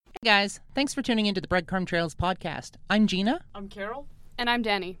Hey guys, thanks for tuning into the Breadcrumb Trails podcast. I'm Gina. I'm Carol. And I'm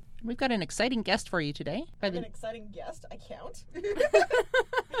Danny. We've got an exciting guest for you today. An exciting guest? I count.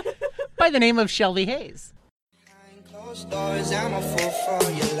 By the name of Shelby Hayes. Closed doors, I'm a fool for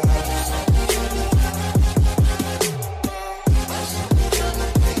your love.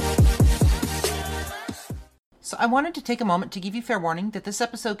 So I wanted to take a moment to give you fair warning that this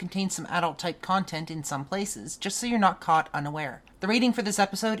episode contains some adult-type content in some places, just so you're not caught unaware. The rating for this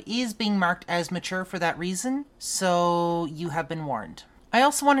episode is being marked as mature for that reason, so you have been warned. I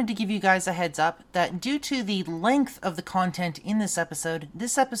also wanted to give you guys a heads up that due to the length of the content in this episode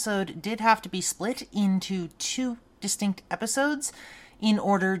did have to be split into two distinct episodes in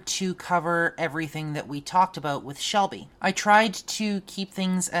order to cover everything that we talked about with Shelby. I tried to keep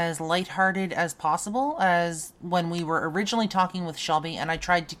things as lighthearted as possible as when we were originally talking with Shelby, and I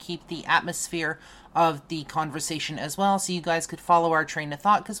tried to keep the atmosphere of the conversation as well so you guys could follow our train of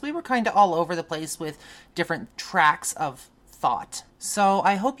thought, because we were kind of all over the place with different tracks of thought. So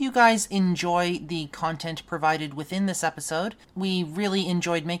I hope you guys enjoy the content provided within this episode. We really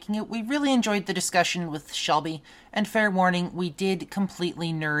enjoyed making it. We really enjoyed the discussion with Shelby, and fair warning, we did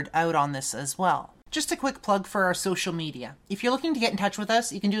completely nerd out on this as well. Just a quick plug for our social media. If you're looking to get in touch with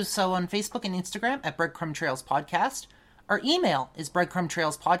us, you can do so on Facebook and Instagram at Breadcrumb Trails Podcast. Our email is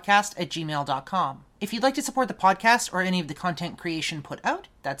breadcrumbtrailspodcast@gmail.com. If you'd like to support the podcast or any of the content creation put out,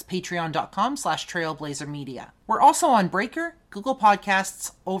 that's patreon.com/trailblazermedia. We're also on Breaker, Google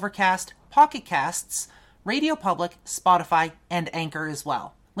Podcasts, Overcast, Pocket Casts, Radio Public, Spotify, and Anchor as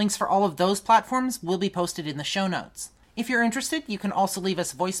well. Links for all of those platforms will be posted in the show notes. If you're interested, you can also leave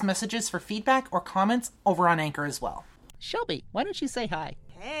us voice messages for feedback or comments over on Anchor as well. Shelby, why don't you say hi?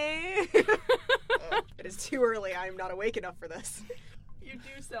 Hey! It is too early. I'm not awake enough for this. You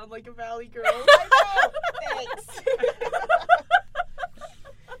do sound like a valley girl. I know! Thanks!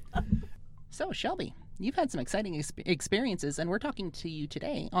 So, Shelby, you've had some exciting experiences, and we're talking to you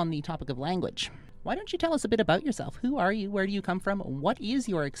today on the topic of language. Why don't you tell us a bit about yourself? Who are you? Where do you come from? What is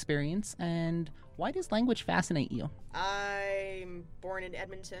your experience? And why does language fascinate you? I'm born in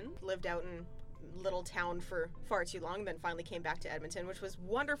Edmonton, lived out in little town for far too long, then finally came back to Edmonton, which was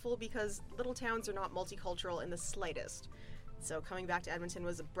wonderful because little towns are not multicultural in the slightest. So coming back to Edmonton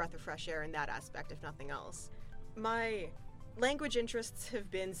was a breath of fresh air in that aspect, if nothing else. My language interests have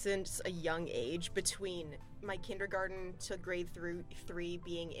been since a young age, between my kindergarten to grade 3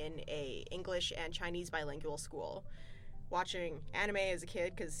 being in a English and Chinese bilingual school, watching anime as a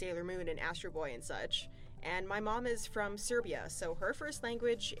kid because Sailor Moon and Astro Boy and such. And my mom is from Serbia, so her first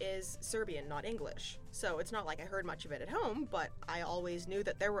language is Serbian, not English. So it's not like I heard much of it at home, but I always knew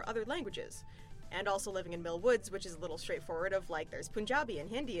that there were other languages. And also living in Mill Woods, which is a little straightforward of, like, there's Punjabi and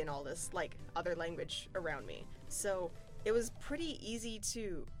Hindi and all this, like, other language around me. So it was pretty easy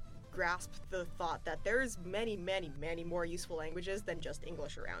to grasp the thought that there's many, many, many more useful languages than just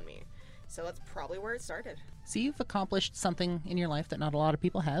English around me. So that's probably where it started. So you've accomplished something in your life that not a lot of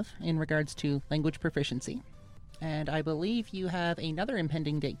people have in regards to language proficiency. And I believe you have another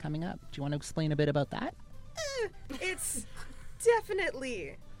impending date coming up. Do you want to explain a bit about that? It's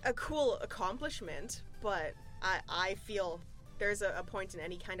definitely a cool accomplishment, but I feel there's a point in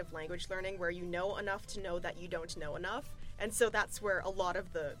any kind of language learning where you know enough to know that you don't know enough. And so that's where a lot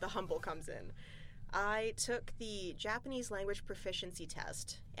of the humble comes in. I took the Japanese language proficiency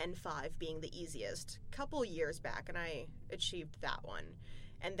test, N5 being the easiest, a couple years back, and I achieved that one.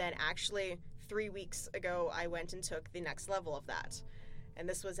 And then actually 3 weeks ago, I went and took the next level of that. And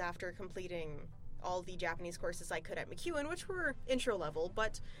this was after completing all the Japanese courses I could at McEwen, which were intro level,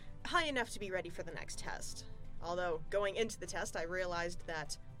 but high enough to be ready for the next test. Although, going into the test, I realized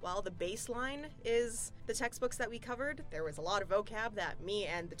that while the baseline is the textbooks that we covered, there was a lot of vocab that me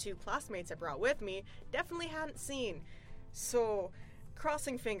and the two classmates I brought with me definitely hadn't seen. So,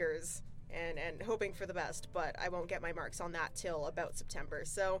 crossing fingers and hoping for the best, but I won't get my marks on that till about September,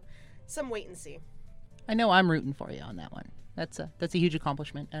 so some wait and see. I know I'm rooting for you on that one. That's a huge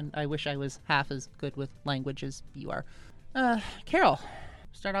accomplishment, and I wish I was half as good with language as you are. Carol,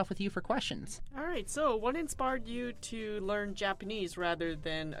 start off with you for questions. All right, so what inspired you to learn Japanese rather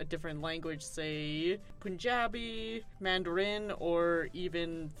than a different language, say Punjabi, Mandarin, or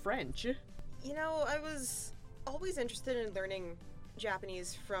even French? You know, I was always interested in learning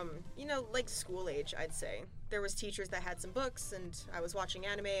Japanese from, like school age, I'd say. There was teachers that had some books, and I was watching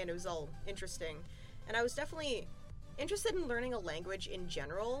anime, and it was all interesting. And I was definitely interested in learning a language in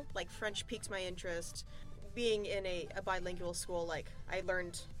general. Like, French piqued my interest. Being in a bilingual school, like, I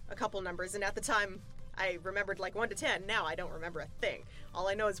learned a couple numbers, and at the time, I remembered, 1 to 10. Now I don't remember a thing. All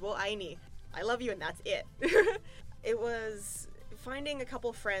I know is, wo aini, I love you, and that's it. It was finding a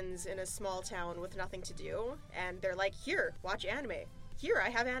couple friends in a small town with nothing to do, and they're like, here, watch anime. Here, I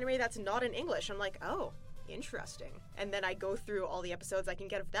have anime that's not in English. I'm like, oh, interesting. And then I go through all the episodes I can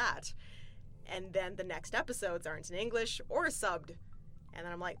get of that. And then the next episodes aren't in English or subbed. And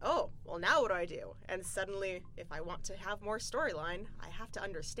then I'm like, oh, well, now what do? And suddenly, if I want to have more storyline, I have to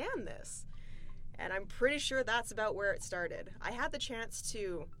understand this. And I'm pretty sure that's about where it started. I had the chance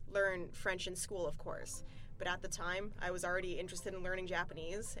to learn French in school, of course. But at the time, I was already interested in learning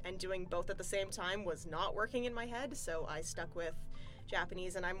Japanese, and doing both at the same time was not working in my head, so I stuck with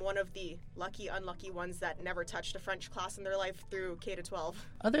Japanese, and I'm one of the lucky, unlucky ones that never touched a French class in their life through K-12.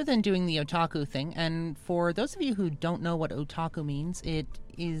 Other than doing the otaku thing, and for those of you who don't know what otaku means, it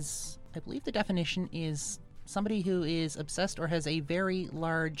is, I believe the definition is somebody who is obsessed or has a very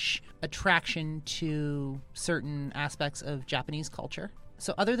large attraction to certain aspects of Japanese culture.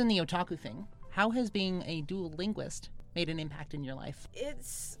 So other than the otaku thing, how has being a dual linguist made an impact in your life?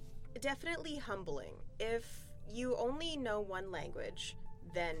 It's definitely humbling. If you only know one language,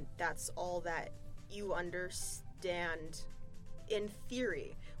 then that's all that you understand in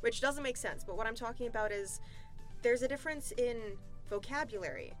theory, which doesn't make sense. But what I'm talking about is there's a difference in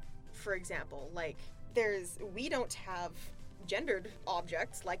vocabulary. For example, like we don't have gendered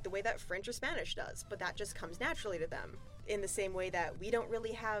objects like the way that French or Spanish does, but that just comes naturally to them. In the same way that we don't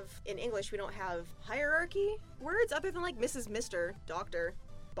really have, in English, we don't have hierarchy words other than like Mrs., Mr., Doctor,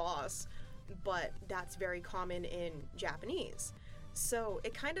 Boss. But that's very common in Japanese. So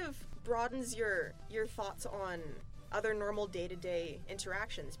it kind of broadens your thoughts on other normal day-to-day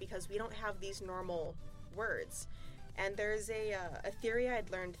interactions because we don't have these normal words. And there's a theory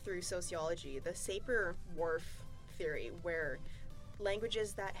I'd learned through sociology, the Sapir-Whorf theory, where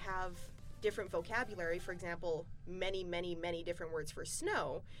languages that have different vocabulary, for example, many, many, many different words for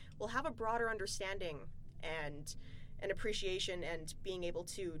snow, will have a broader understanding and an appreciation and being able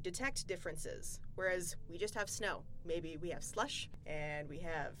to detect differences, whereas we just have snow. Maybe we have slush and we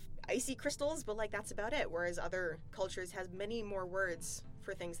have icy crystals, but like that's about it, whereas other cultures has many more words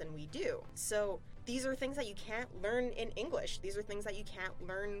for things than we do. So these are things that you can't learn in English. These are things that you can't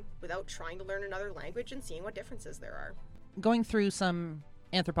learn without trying to learn another language and seeing what differences there are. Going through some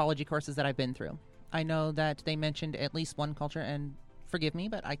anthropology courses that I've been through, I know that they mentioned at least one culture, and forgive me,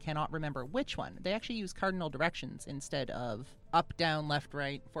 but I cannot remember which one. They actually use cardinal directions instead of up, down, left,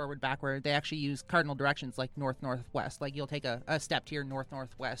 right, forward, backward. They actually use cardinal directions like north, northwest. Like you'll take a step to your north,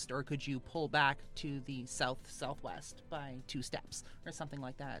 northwest, or could you pull back to the south, southwest by 2 steps or something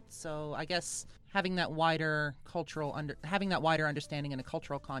like that. So I guess having that wider understanding in a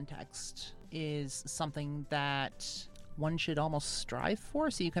cultural context is something that one should almost strive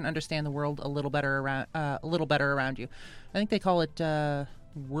for, so you can understand the world a little better around you. I think they call it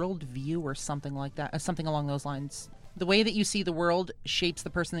worldview or something like that, something along those lines. The way that you see the world shapes the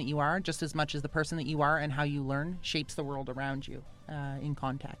person that you are just as much as the person that you are and how you learn shapes the world around you in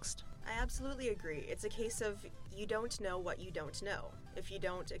context. I absolutely agree. It's a case of you don't know what you don't know. If you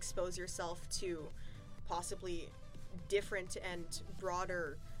don't expose yourself to possibly different and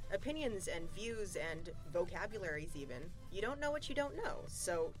broader opinions and views and vocabularies even, you don't know what you don't know.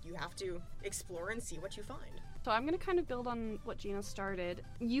 So you have to explore and see what you find. So I'm going to kind of build on what Gina started.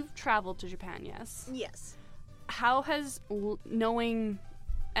 You've traveled to Japan, yes? Yes. How has knowing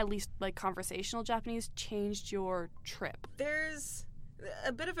at least like conversational Japanese changed your trip? There's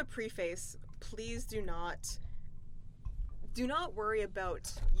a bit of a preface. Please do not worry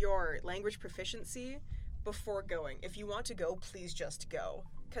about your language proficiency before going. If you want to go, please just go.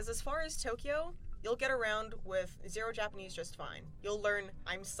 Because as far as Tokyo, you'll get around with 0 Japanese just fine. You'll learn,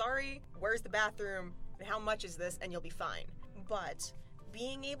 I'm sorry, where's the bathroom, and how much is this, and you'll be fine. But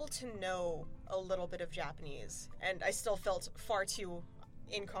being able to know a little bit of Japanese, and I still felt far too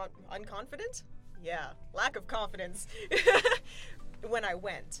unconfident? Yeah, lack of confidence when I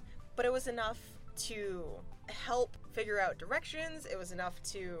went. But it was enough to help figure out directions. It was enough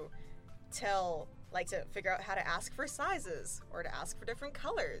to to figure out how to ask for sizes or to ask for different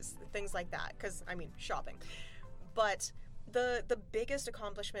colors, things like that, because, shopping. But the biggest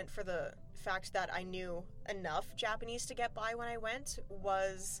accomplishment for the fact that I knew enough Japanese to get by when I went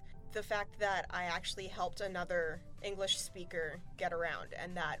was the fact that I actually helped another English speaker get around,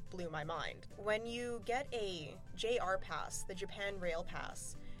 and that blew my mind. When you get a JR pass, the Japan Rail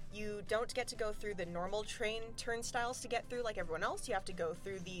Pass, you don't get to go through the normal train turnstiles to get through like everyone else. You have to go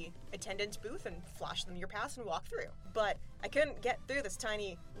through the attendant's booth and flash them your pass and walk through. But I couldn't get through this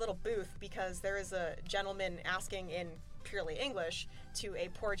tiny little booth because there is a gentleman asking in purely English to a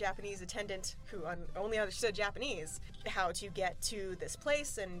poor Japanese attendant who only understood Japanese how to get to this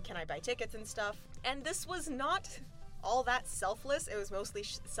place and can I buy tickets and stuff. And this was not all that selfless. It was mostly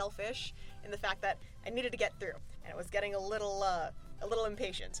selfish in the fact that I needed to get through, and I was getting a little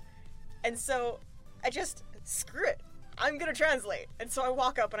impatient. And so I just, screw it, I'm gonna translate. And so I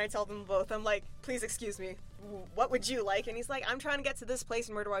walk up and I tell them both, I'm like, please excuse me, what would you like? And he's like, I'm trying to get to this place,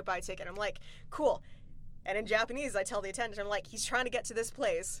 and where do I buy a ticket? I'm like, cool. And in Japanese, I tell the attendant, I'm like, he's trying to get to this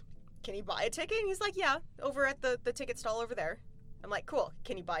place. Can he buy a ticket? And he's like, yeah, over at the ticket stall over there. I'm like, cool.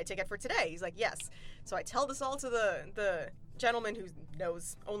 Can you buy a ticket for today? He's like, yes. So I tell this all to the gentleman who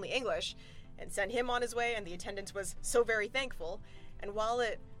knows only English and send him on his way, and the attendant was so very thankful. And while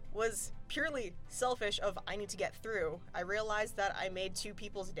it was purely selfish of I need to get through, I realized that I made two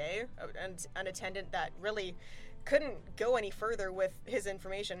people's day, and an attendant that really couldn't go any further with his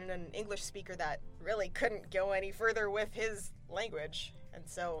information, and an English speaker that really couldn't go any further with his language. And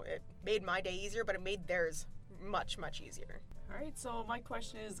so it made my day easier, but it made theirs much, much easier. Alright, so my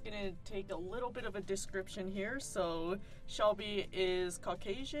question is going to take a little bit of a description here. So, Shelby is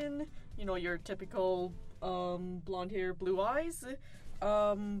Caucasian, you know, your typical blonde hair, blue eyes.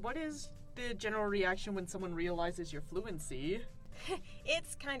 What is the general reaction when someone realizes your fluency?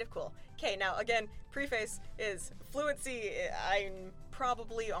 It's kind of cool. Okay, now again, preface is fluency, I'm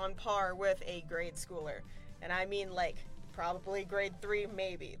probably on par with a grade schooler. And I mean like probably grade 3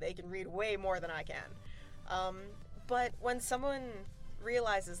 maybe. They can read way more than I can. But when someone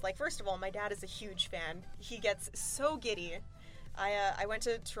realizes, like, first of all, my dad is a huge fan. He gets so giddy. I went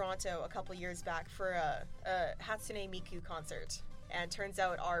to Toronto a couple years back for a Hatsune Miku concert. And turns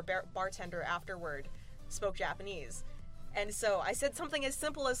out our bartender afterward spoke Japanese. And so I said something as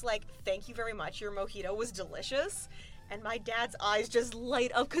simple as, like, thank you very much, your mojito was delicious. And my dad's eyes just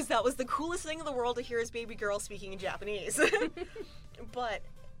light up because that was the coolest thing in the world to hear his baby girl speaking in Japanese. But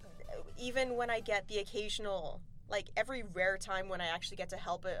even when I get the occasional, like, every rare time when I actually get to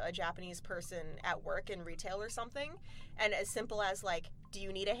help a Japanese person at work in retail or something, and as simple as, like, do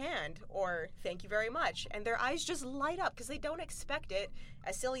you need a hand? Or thank you very much. And their eyes just light up because they don't expect it,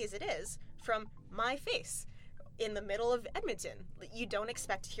 as silly as it is, from my face. In the middle of Edmonton, you don't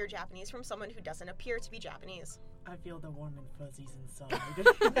expect to hear Japanese from someone who doesn't appear to be Japanese. I feel the warm and fuzzies inside.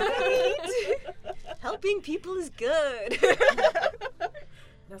 Right? Helping people is good.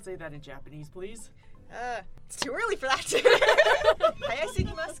 Now say that in Japanese, please. It's too early for that.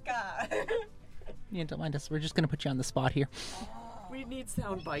 Hayasugimasu ka? Yeah, don't mind us. We're just going to put you on the spot here. We need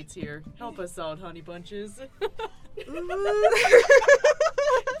sound bites here. Help us out, honey bunches.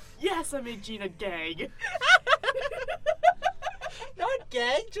 Yes, I made Gina gag. Not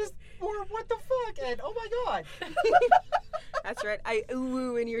gag, just more what the fuck, and oh my god. That's right. I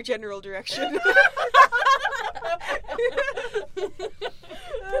ooh in your general direction.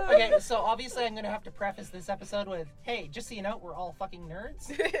 Okay, so obviously I'm going to have to preface this episode with, hey, just so you know, we're all fucking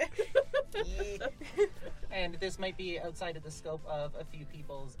nerds. And this might be outside of the scope of a few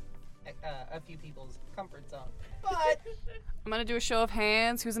people's comfort zone. But I'm gonna do a show of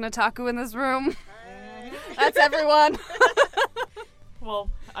hands. Who's an otaku in this room? That's everyone. Well,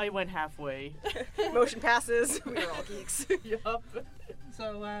 I went halfway. Motion passes. We were all geeks. Yup.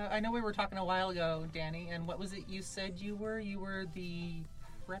 so I know we were talking a while ago, Danny, and what was it you said you were? You were the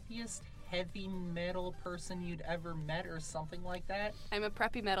preppiest heavy metal person you'd ever met or something like that? I'm a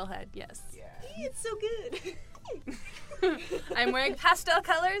preppy metalhead, yes. Yeah. It's so good. I'm wearing pastel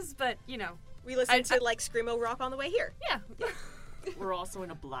colors, but, you know. We listened to, like, Screamo rock on the way here. Yeah. We're also in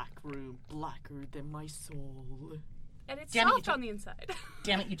a black room, blacker than my soul. And it's Damn it, soft on the inside.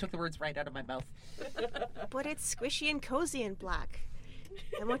 Damn it, you took the words right out of my mouth. But it's squishy and cozy and black.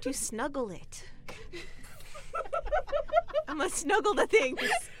 I want to snuggle it. I'm gonna snuggle the things. It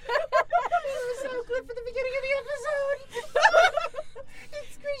was so good for the beginning of the episode.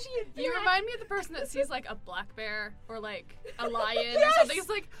 It's squishy and You remind me of the person that sees, like, a black bear or, like, a lion or Yes! something. It's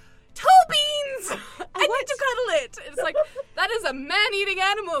like, toe beans! I need to cuddle it. It's like, that is a man-eating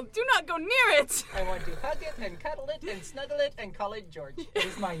animal. Do not go near it. I want to hug it and cuddle it and snuggle it and call it George. It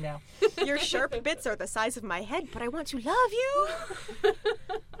is mine now. Your sharp bits are the size of my head, but I want to love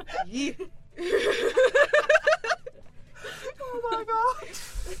you. Oh my god.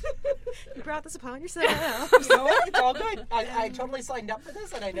 You brought this upon yourself. You know what? It's all good. I totally signed up for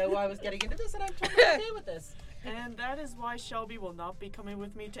this, and I know I was getting into this, and I'm totally okay with this. And that is why Shelby will not be coming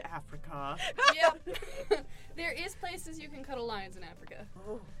with me to Africa. Yep. There is places you can cuddle lions in Africa.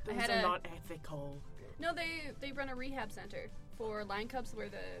 Those had are a- not ethical. No, they run a rehab center for lion cubs where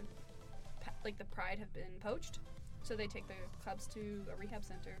the pride have been poached. So they take the cubs to a rehab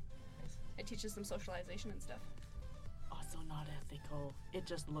center. It teaches them socialization and stuff. Also not ethical. It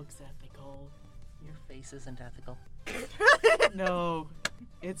just looks ethical. Your face isn't ethical. No,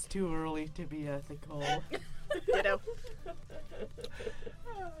 it's too early to be ethical. Ditto.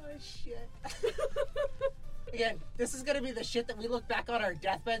 Oh, shit. Again, this is gonna be the shit that we look back on our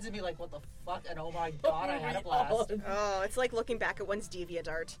deathbeds and be like, what the fuck? And oh my god, I had a blast. Oh, it's like looking back at one's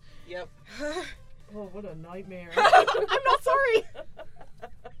DeviantArt. Yep. Oh, what a nightmare. I'm not sorry.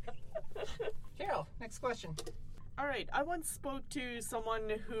 Carol, next question. Alright, I once spoke to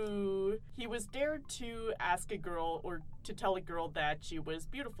someone who he was dared to ask a girl or to tell a girl that she was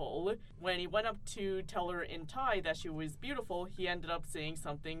beautiful. When he went up to tell her in Thai that she was beautiful, he ended up saying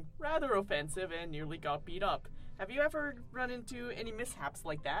something rather offensive and nearly got beat up. Have you ever run into any mishaps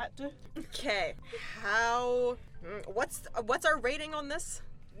like that? Okay, what's our rating on this?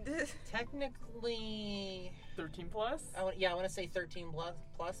 Technically... 13 plus? I want to say 13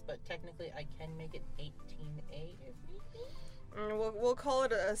 plus, but technically I can make it 18A if need be. We'll call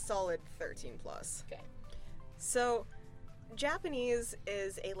it a solid 13 plus. Okay. So, Japanese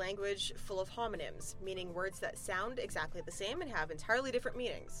is a language full of homonyms, meaning words that sound exactly the same and have entirely different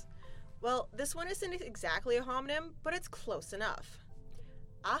meanings. Well, this one isn't exactly a homonym, but it's close enough.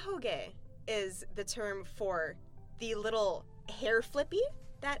 Ahoge is the term for the little hair flippy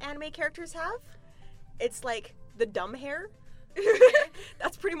that anime characters have. It's like the dumb hair.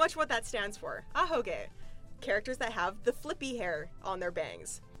 That's pretty much what that stands for. Ahoge. Characters that have the flippy hair on their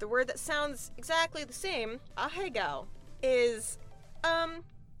bangs. The word that sounds exactly the same, ahegao, is,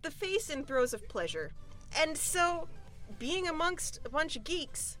 the face in throes of pleasure. And so, being amongst a bunch of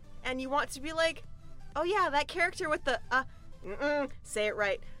geeks, and you want to be like, oh yeah, that character with the, say it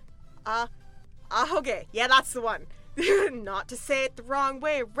right. Ahoge. Yeah, that's the one. Not to say it the wrong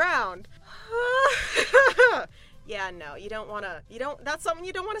way around. Yeah, no, that's something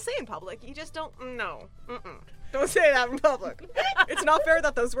you don't want to say in public. You just don't, no. Don't say that in public. It's not fair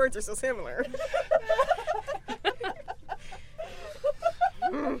that those words are so similar.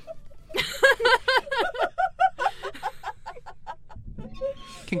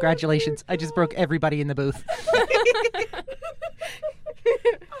 Congratulations, I just broke everybody in the booth. I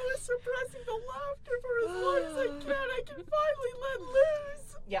was suppressing the laughter for as long as I can. I can finally let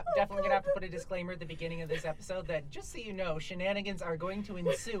loose. Yep, definitely gonna have to put a disclaimer at the beginning of this episode that, just so you know, shenanigans are going to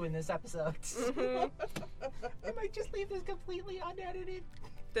ensue in this episode. I might just leave this completely unedited.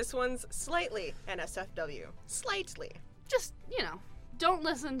 This one's slightly NSFW. Slightly. Just, don't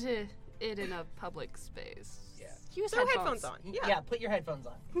listen to it in a public space. Yeah. Use Throw headphones. on. Yeah, put your headphones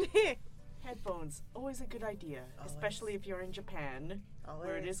on. Headphones, always a good idea, especially if you're in Japan,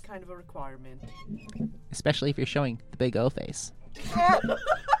 where it is kind of a requirement. Especially if you're showing the big O face.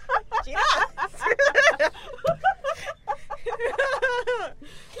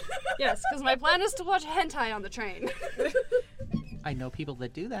 Yes, because my plan is to watch hentai on the train. I know people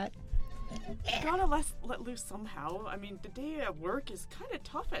that do that. You gotta let loose somehow. I mean, the day at work is kind of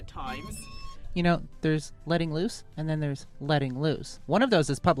tough at times. You know, there's letting loose, and then there's letting loose. One of those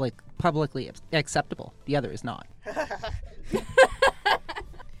is publicly acceptable. The other is not.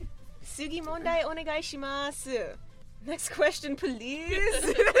 Sugi mondai onegai shimasu. Next question,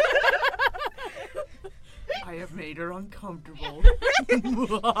 please. I have made her uncomfortable.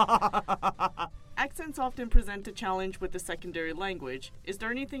 Accents often present a challenge with the secondary language. Is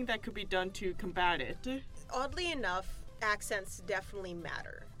there anything that could be done to combat it? Oddly enough, accents definitely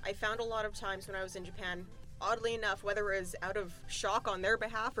matter. I found a lot of times when I was in Japan, oddly enough, whether it was out of shock on their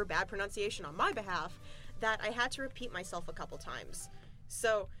behalf or bad pronunciation on my behalf, that I had to repeat myself a couple times.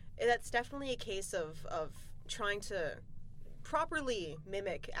 So that's definitely a case of trying to properly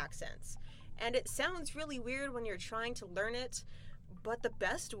mimic accents. And it sounds really weird when you're trying to learn it, but the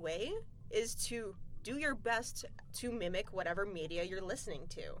best way is to do your best to mimic whatever media you're listening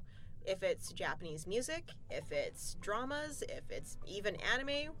to. If it's Japanese music, if it's dramas, if it's even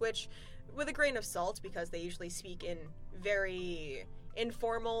anime, which with a grain of salt because they usually speak in very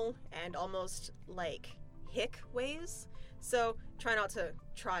informal and almost like hick ways. So try not to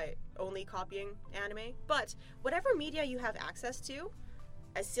try only copying anime. But whatever media you have access to,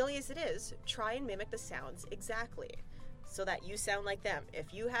 as silly as it is, try and mimic the sounds exactly so that you sound like them.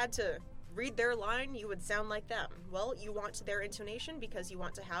 If you had to read their line, you would sound like them. Well, you want their intonation because you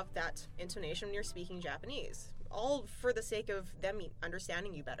want to have that intonation when you're speaking Japanese. All for the sake of them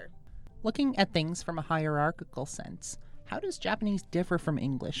understanding you better. Looking at things from a hierarchical sense, how does Japanese differ from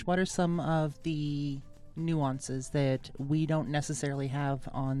English? What are some of the nuances that we don't necessarily have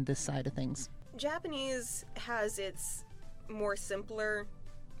on this side of things? Japanese has its more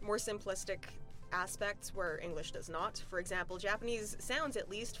simplistic aspects where English does not. For example, Japanese sounds at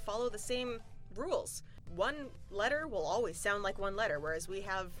least follow the same rules. One letter will always sound like one letter, whereas we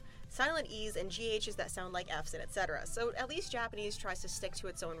have silent E's and GHs that sound like F's and etc. So at least Japanese tries to stick to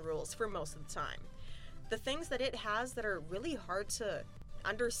its own rules for most of the time. the things that it has that are really hard to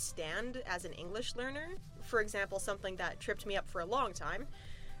understand as an English learner, for example, something that tripped me up for a long time,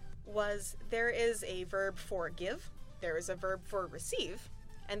 was there is a verb for give, there is a verb for receive,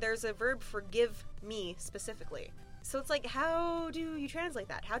 and there's a verb for give me specifically. So it's like, how do you translate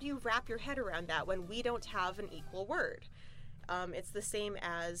that? How do you wrap your head around that when we don't have an equal word? It's the same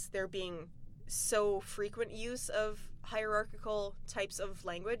as there being so frequent use of hierarchical types of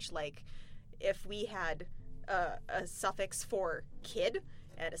language, like if we had a suffix for kid,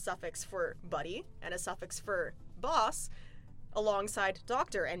 and a suffix for buddy, and a suffix for boss, alongside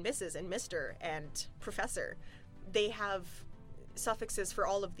doctor and Mrs. and Mr. and professor. They have suffixes for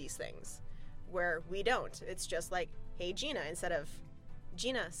all of these things, where we don't. It's just like, hey Gina, instead of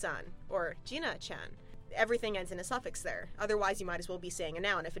Gina-san, or Gina-chan. Everything ends in a suffix there. Otherwise, you might as well be saying a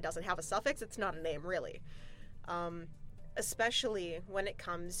noun. If it doesn't have a suffix, it's not a name, really. Especially when it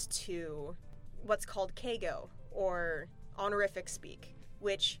comes to what's called keigo, or honorific speak,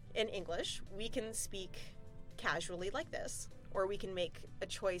 which in English we can speak casually like this, or we can make a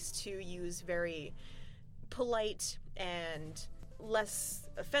choice to use very polite and less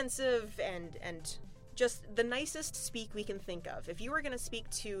offensive and just the nicest speak we can think of. If you were going to speak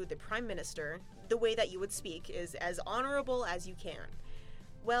to the Prime Minister, the way that you would speak is as honorable as you can.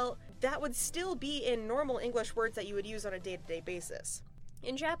 Well, that would still be in normal English words that you would use on a day-to-day basis.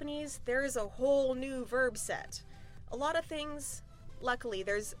 In Japanese, there is a whole new verb set. A lot of things, luckily,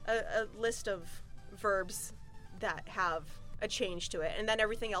 there's a list of verbs that have a change to it, and then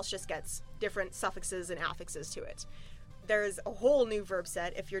everything else just gets different suffixes and affixes to it. There's a whole new verb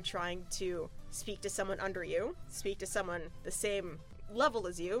set if you're trying to speak to someone under you, speak to someone the same level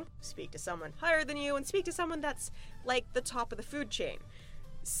as you, speak to someone higher than you, and speak to someone that's like the top of the food chain.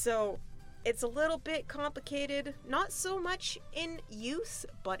 So it's a little bit complicated, not so much in use,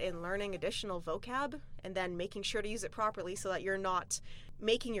 but in learning additional vocab and then making sure to use it properly so that you're not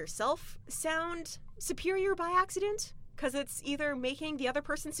making yourself sound superior by accident, because it's either making the other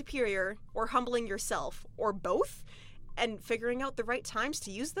person superior or humbling yourself, or both, and figuring out the right times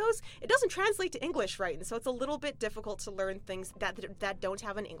to use those. It doesn't translate to English right, and so it's a little bit difficult to learn things that don't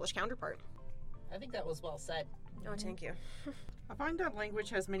have an English counterpart. I think that was well said. Oh, thank you. I find that language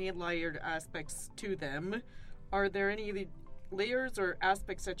has many layered aspects to them. Are there any layers or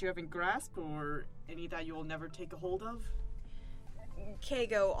aspects that you haven't grasped, or any that you will never take a hold of?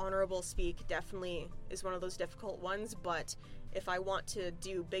 Keigo, honorable speak, definitely is one of those difficult ones, but if I want to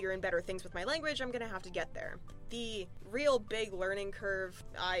do bigger and better things with my language, I'm going to have to get there. The real big learning curve,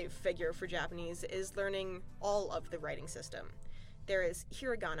 I figure, for Japanese is learning all of the writing system. There is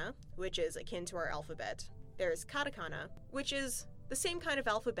hiragana, which is akin to our alphabet. There's katakana, which is the same kind of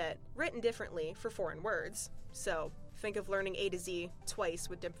alphabet, written differently for foreign words. So think of learning A to Z twice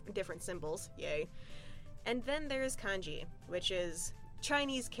with different symbols, yay. And then there's kanji, which is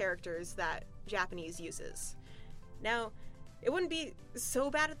Chinese characters that Japanese uses. Now, it wouldn't be so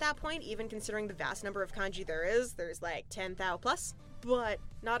bad at that point, even considering the vast number of kanji there is. There's like 10,000 plus. But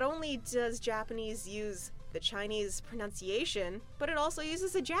not only does Japanese use the Chinese pronunciation, but it also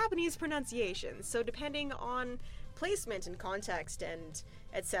uses a Japanese pronunciation. So depending on placement and context and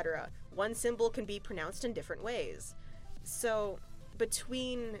etc., one symbol can be pronounced in different ways. So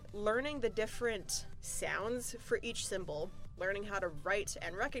between learning the different sounds for each symbol, learning how to write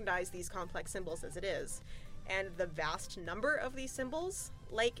and recognize these complex symbols as it is, and the vast number of these symbols,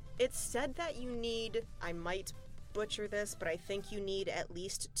 like, it's said that you need, I might butcher this, but I think you need at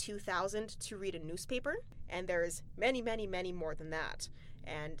least 2,000 to read a newspaper, and there's many, many, many more than that.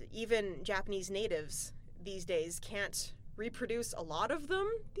 And even Japanese natives these days can't reproduce a lot of them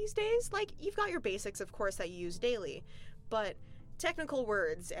these days. Like, you've got your basics, of course, that you use daily, but technical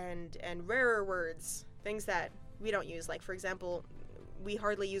words and rarer words, things that we don't use, like, for example, we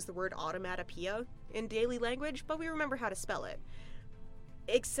hardly use the word automatopoeia in daily language, but we remember how to spell it.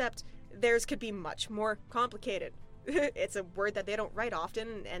 Except theirs could be much more complicated. It's a word that they don't write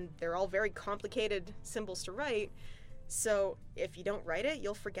often, and they're all very complicated symbols to write. So if you don't write it,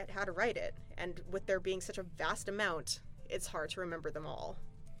 you'll forget how to write it. And with there being such a vast amount, it's hard to remember them all.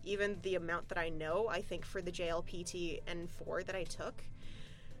 Even the amount that I know, I think for the JLPT N4 that I took,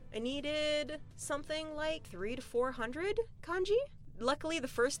 I needed something like 300 to 400 kanji. Luckily, the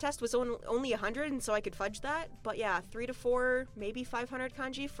first test was only 100, and so I could fudge that. But yeah, 3 to 4, maybe 500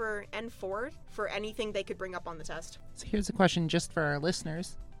 kanji for N4 for anything they could bring up on the test. So here's a question just for our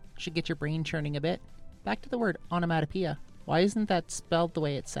listeners. Should get your brain churning a bit. Back to the word onomatopoeia. Why isn't that spelled the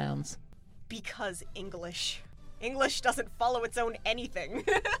way it sounds? Because English. English doesn't follow its own anything.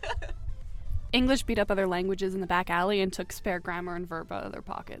 English beat up other languages in the back alley and took spare grammar and verb out of their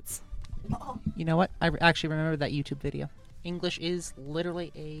pockets. You know what? I actually remember that YouTube video. English is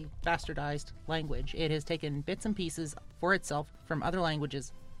literally a bastardized language. It has taken bits and pieces for itself from other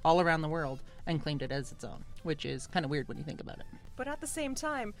languages all around the world and claimed it as its own, which is kind of weird when you think about it. But at the same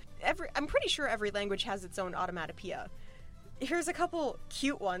time, I'm pretty sure every language has its own onomatopoeia. Here's a couple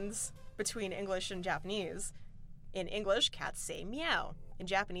cute ones between English and Japanese. In English, cats say meow. In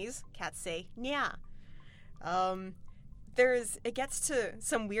Japanese, cats say nya. It gets to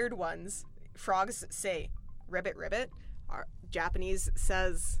some weird ones. Frogs say ribbit ribbit. Our Japanese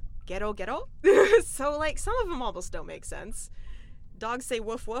says gero gero. So, like, some of them almost don't make sense. Dogs say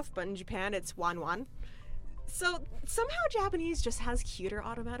woof woof, but in Japan it's wan wan. So somehow Japanese just has cuter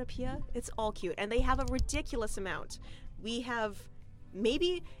onomatopoeia. It's all cute. And they have a ridiculous amount. We have,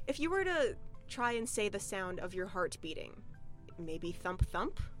 maybe, if you were to try and say the sound of your heart beating, maybe thump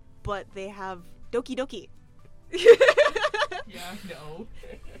thump, but they have doki doki. Yeah, no.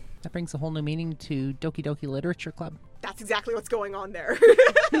 That brings a whole new meaning to Doki Doki Literature Club. That's exactly what's going on there.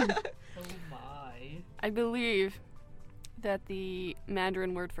 Oh my. I believe that the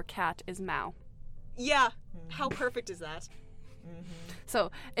Mandarin word for cat is Mao. Yeah. How perfect is that?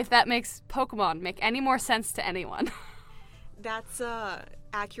 So, if that makes Pokemon make any more sense to anyone. That's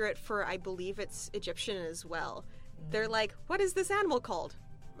accurate for, I believe it's Egyptian as well. They're like, what is this animal called?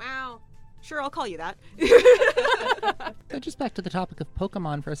 Meow. Sure, I'll call you that. So just back to the topic of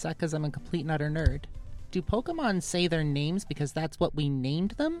Pokemon for a sec, because I'm a complete and utter nerd. Do Pokemon say their names because that's what we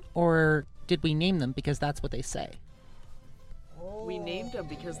named them? Or did we name them because that's what they say? We named them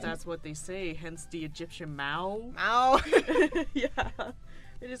because that's what they say, hence the Egyptian Mao. Meow. Yeah.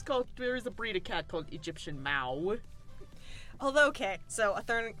 There is a breed of cat called Egyptian Mao. Although, okay, so a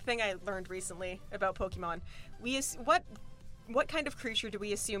third thing I learned recently about Pokemon, what kind of creature do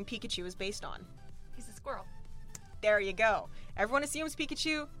we assume Pikachu is based on? He's a squirrel. There you go. Everyone assumes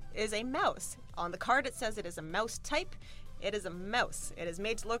Pikachu is a mouse. On the card it says it is a mouse type. It is a mouse. It is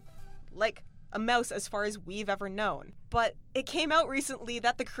made to look like a mouse as far as we've ever known. But it came out recently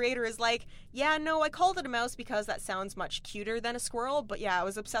that the creator is like, yeah, no, I called it a mouse because that sounds much cuter than a squirrel, but yeah, I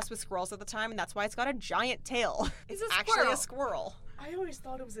was obsessed with squirrels at the time, and that's why it's got a giant tail. It's a actually squirrel. a squirrel. I always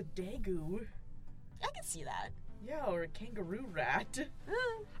thought it was a dagu. I can see that. Yeah, or a kangaroo rat.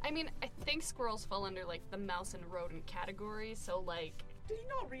 I mean, I think squirrels fall under, like, the mouse and rodent category, so, like... Did you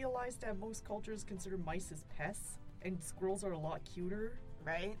not realize that most cultures consider mice as pests? And squirrels are a lot cuter?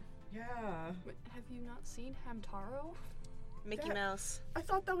 Right? Yeah. But have you not seen Hamtaro? Mickey That- Mouse. I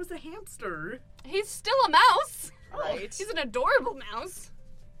thought that was a hamster. He's still a mouse! Right. He's an adorable mouse.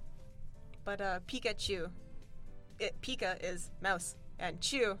 But Pikachu. Pika is mouse, and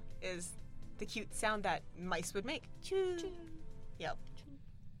Chew is the cute sound that mice would make. Chew. Yep.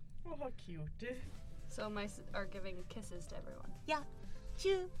 Oh, how cute. So mice are giving kisses to everyone. Yeah.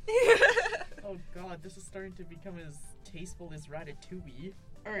 Chew. Oh god, this is starting to become as tasteful as Ratatouille.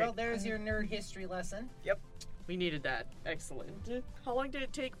 Well, there's your nerd history lesson. We needed that. Excellent. How long did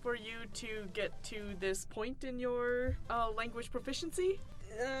it take for you to get to this point in your language proficiency?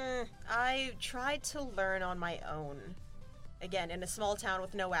 I tried to learn on my own. Again, in a small town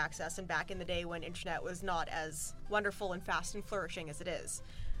with no access, and back in the day when internet was not as wonderful and fast and flourishing as it is.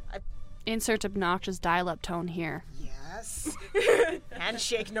 Insert obnoxious dial-up tone here. Yes.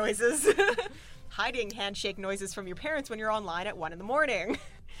 Handshake noises. Hiding handshake noises from your parents when you're online at 1 a.m.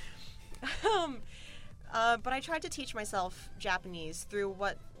 But I tried to teach myself Japanese through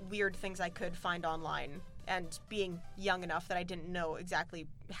what weird things I could find online, and being young enough that I didn't know exactly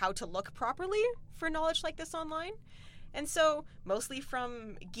how to look properly for knowledge like this online. And so, mostly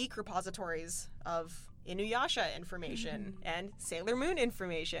from geek repositories of Inuyasha information and Sailor Moon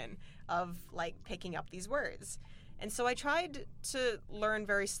information of, like, picking up these words. And so I tried to learn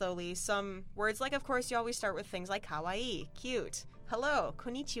very slowly some words, like, of course, you always start with things like kawaii, cute, hello,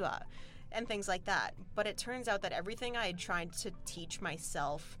 konnichiwa, and things like that. But it turns out that everything I had tried to teach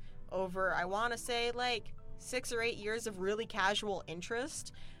myself over, I want to say, like, 6 or 8 years of really casual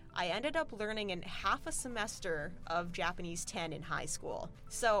interest, I ended up learning in half a semester of Japanese 10 in high school.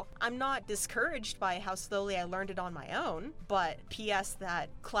 So I'm not discouraged by how slowly I learned it on my own, but P.S. that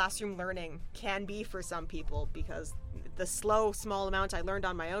classroom learning can be for some people, because the slow, small amount I learned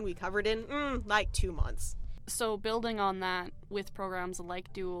on my own we covered in, like 2 months. So building on that with programs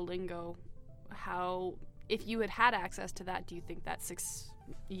like Duolingo, how, if you had access to that, do you think that 6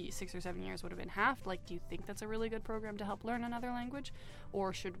 or 7 years would have been halved? Like, do you think that's a really good program to help learn another language?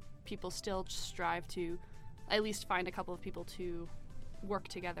 Or should people still strive to at least find a couple of people to work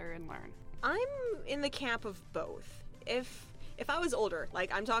together and learn? I'm in the camp of both. If I was older,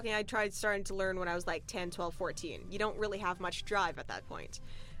 like I'm talking, I tried starting to learn when I was like 10, 12, 14. You don't really have much drive at that point.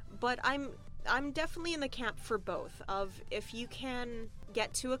 but I'm definitely in the camp for both. Of if you can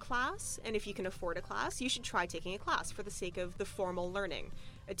get to a class and if you can afford a class, you should try taking a class for the sake of the formal learning.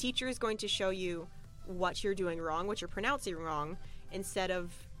 A teacher is going to show you what you're doing wrong, what you're pronouncing wrong, instead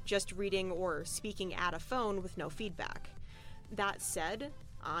of just reading or speaking at a phone with no feedback. That said,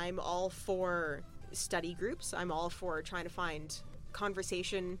 I'm all for study groups. I'm all for trying to find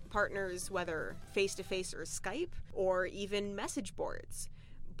conversation partners, whether face-to-face or Skype, or even message boards.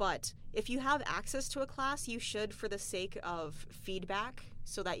 But if you have access to a class, you should, for the sake of feedback,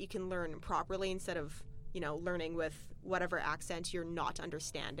 so that you can learn properly instead of, learning with whatever accent you're not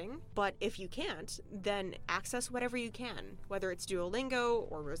understanding. But if you can't, then access whatever you can, whether it's Duolingo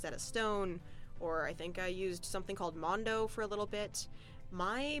or Rosetta Stone, or I think I used something called Mondo for a little bit.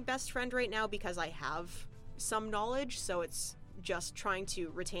 My best friend right now, because I have some knowledge, so it's just trying to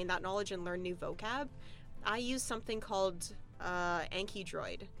retain that knowledge and learn new vocab, I use something called Anki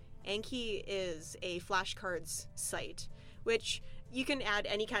Droid. Anki is a flashcards site, which you can add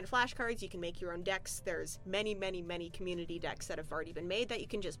any kind of flashcards, you can make your own decks. There's many, many, many community decks that have already been made that you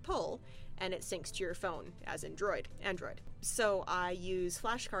can just pull, and it syncs to your phone, as in Android. So I use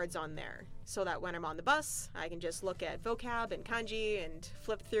flashcards on there, so that when I'm on the bus, I can just look at vocab and kanji and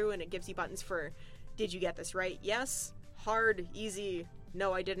flip through, and it gives you buttons for, did you get this right? Yes. Hard, easy,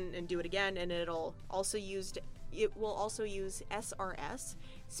 no I didn't, and do it again, and it will also use SRS,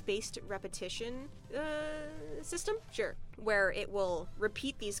 spaced repetition system, sure, where it will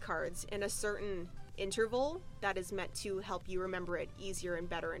repeat these cards in a certain interval that is meant to help you remember it easier and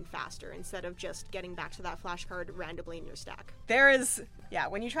better and faster, instead of just getting back to that flashcard randomly in your stack.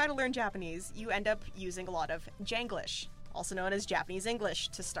 When you try to learn Japanese, you end up using a lot of Janglish, also known as Japanese English,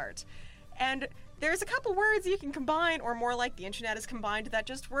 to start. And there's a couple words you can combine, or more like the internet is combined, that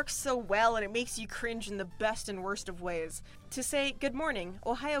just works so well, and it makes you cringe in the best and worst of ways. To say good morning,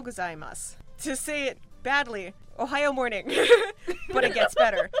 ohayo gozaimasu. To say it badly, ohayo morning. But it gets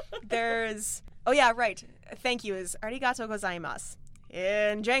better. There's, thank you is arigato gozaimasu.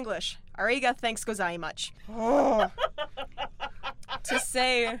 In Janglish, ariga thanks gozaimasu. Oh. To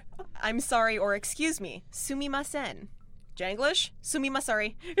say I'm sorry or excuse me, sumimasen. Janglish,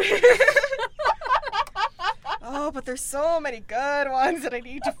 sumimasari. Oh, but there's so many good ones that I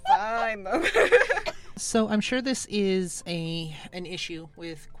need to find them. So I'm sure this is an issue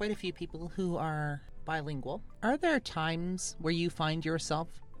with quite a few people who are bilingual. Are there times where you find yourself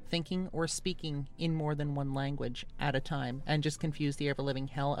thinking or speaking in more than one language at a time and just confuse the ever-living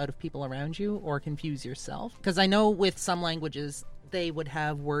hell out of people around you, or confuse yourself? Because I know with some languages, they would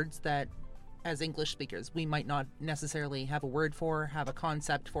have words that, as English speakers, we might not necessarily have a word for, have a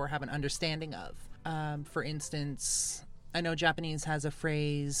concept for, have an understanding of. For instance, I know Japanese has a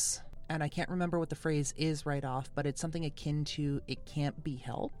phrase, and I can't remember what the phrase is right off, but it's something akin to "it can't be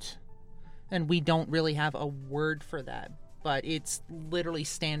helped." And we don't really have a word for that, but it's literally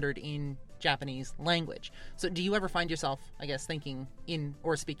standard in Japanese language. So do you ever find yourself, I guess, thinking in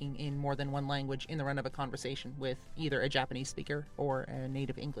or speaking in more than one language in the run of a conversation with either a Japanese speaker or a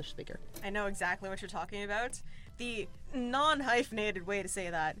native English speaker? I know exactly what you're talking about. The non-hyphenated way to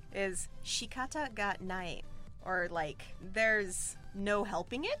say that is shikata ga nai, or there's no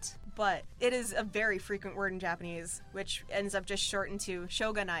helping it, but it is a very frequent word in Japanese, which ends up just shortened to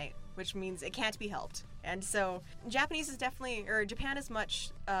shoganai, which means it can't be helped. And so Japan is much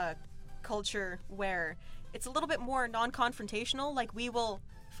culture where it's a little bit more non-confrontational. Like, we will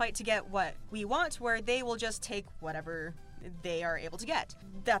fight to get what we want, where they will just take whatever they are able to get.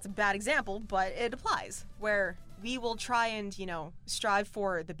 That's a bad example, but it applies, where we will try and, strive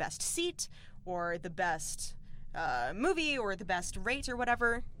for the best seat or the best movie or the best rate or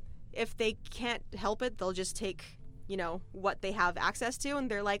whatever. If they can't help it, they'll just take, what they have access to, and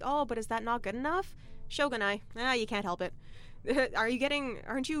they're like, oh, but is that not good enough? Shogunai. You can't help it.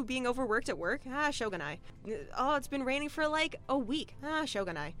 Aren't you being overworked at work? Shogunai. Oh, it's been raining for a week.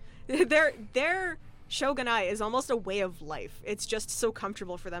 Shogunai. Their Shogunai is almost a way of life. It's just so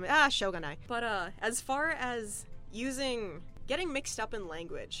comfortable for them. Shogunai. But as far as getting mixed up in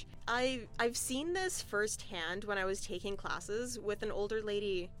language, I've seen this firsthand when I was taking classes with an older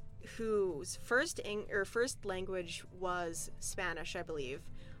lady whose first language was Spanish, I believe.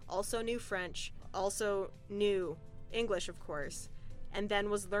 Also knew French, also knew English, of course, and then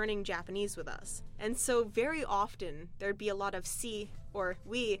was learning Japanese with us. And so very often there'd be a lot of si or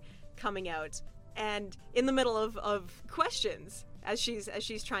we coming out, and in the middle of questions as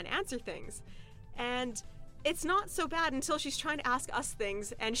she's trying to answer things. And it's not so bad until she's trying to ask us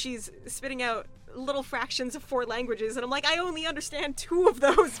things and she's spitting out little fractions of 4 languages, and I'm like, I only understand 2 of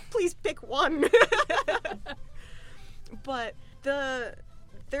those. Please pick one. But the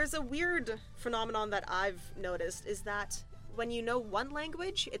There's a weird phenomenon that I've noticed is that when you know one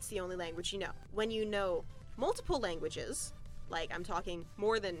language, it's the only language you know. When you know multiple languages, like I'm talking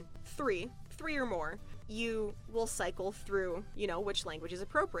more than three or more, you will cycle through, which language is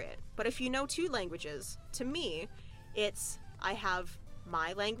appropriate. But if you know two languages, to me, it's I have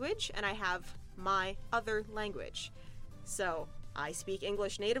my language and I have my other language. So I speak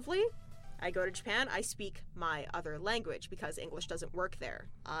English natively. I go to Japan, I speak my other language because English doesn't work there.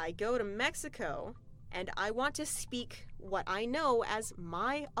 I go to Mexico and I want to speak what I know as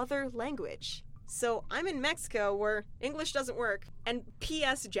my other language. So I'm in Mexico where English doesn't work and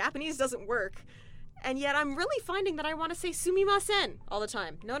P.S. Japanese doesn't work. And yet I'm really finding that I want to say sumimasen all the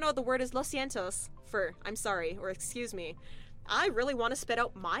time. No, the word is lo sientos for I'm sorry or excuse me. I really want to spit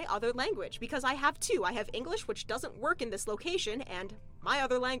out my other language because I have two. I have English, which doesn't work in this location, and my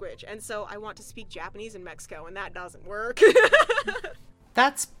other language. And so I want to speak Japanese in Mexico, and that doesn't work.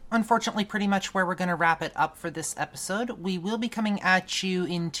 That's unfortunately pretty much where we're going to wrap it up for this episode. We will be coming at you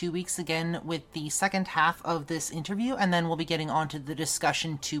in 2 weeks again with the second half of this interview, and then we'll be getting on to the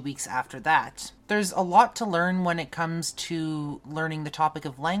discussion 2 weeks after that. There's a lot to learn when it comes to learning the topic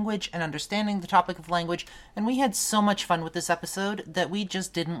of language and understanding the topic of language, and we had so much fun with this episode that we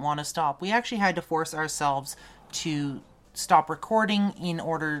just didn't want to stop. We actually had to force ourselves to stop recording in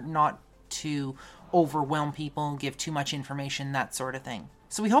order not to overwhelm people, give too much information, that sort of thing.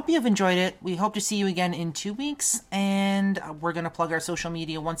 So we hope you've enjoyed it. We hope to see you again in 2 weeks, and we're going to plug our social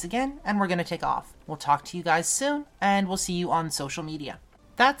media once again, and we're going to take off. We'll talk to you guys soon, and we'll see you on social media.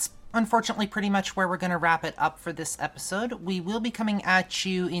 That's unfortunately pretty much where we're going to wrap it up for this episode. We will be coming at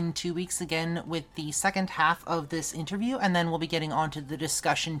you in 2 weeks again with the second half of this interview, and then we'll be getting on to the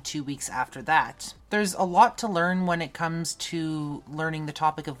discussion 2 weeks after that. There's a lot to learn when it comes to learning the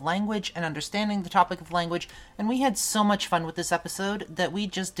topic of language and understanding the topic of language, and we had so much fun with this episode that we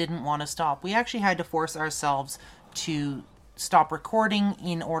just didn't want to stop. We actually had to force ourselves to stop recording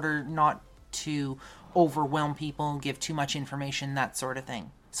in order not to overwhelm people, give too much information, that sort of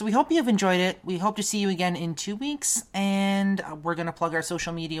thing. So we hope you've enjoyed it. We hope to see you again in 2 weeks, and we're going to plug our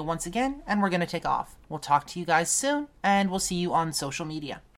social media once again, and we're going to take off. We'll talk to you guys soon, and we'll see you on social media.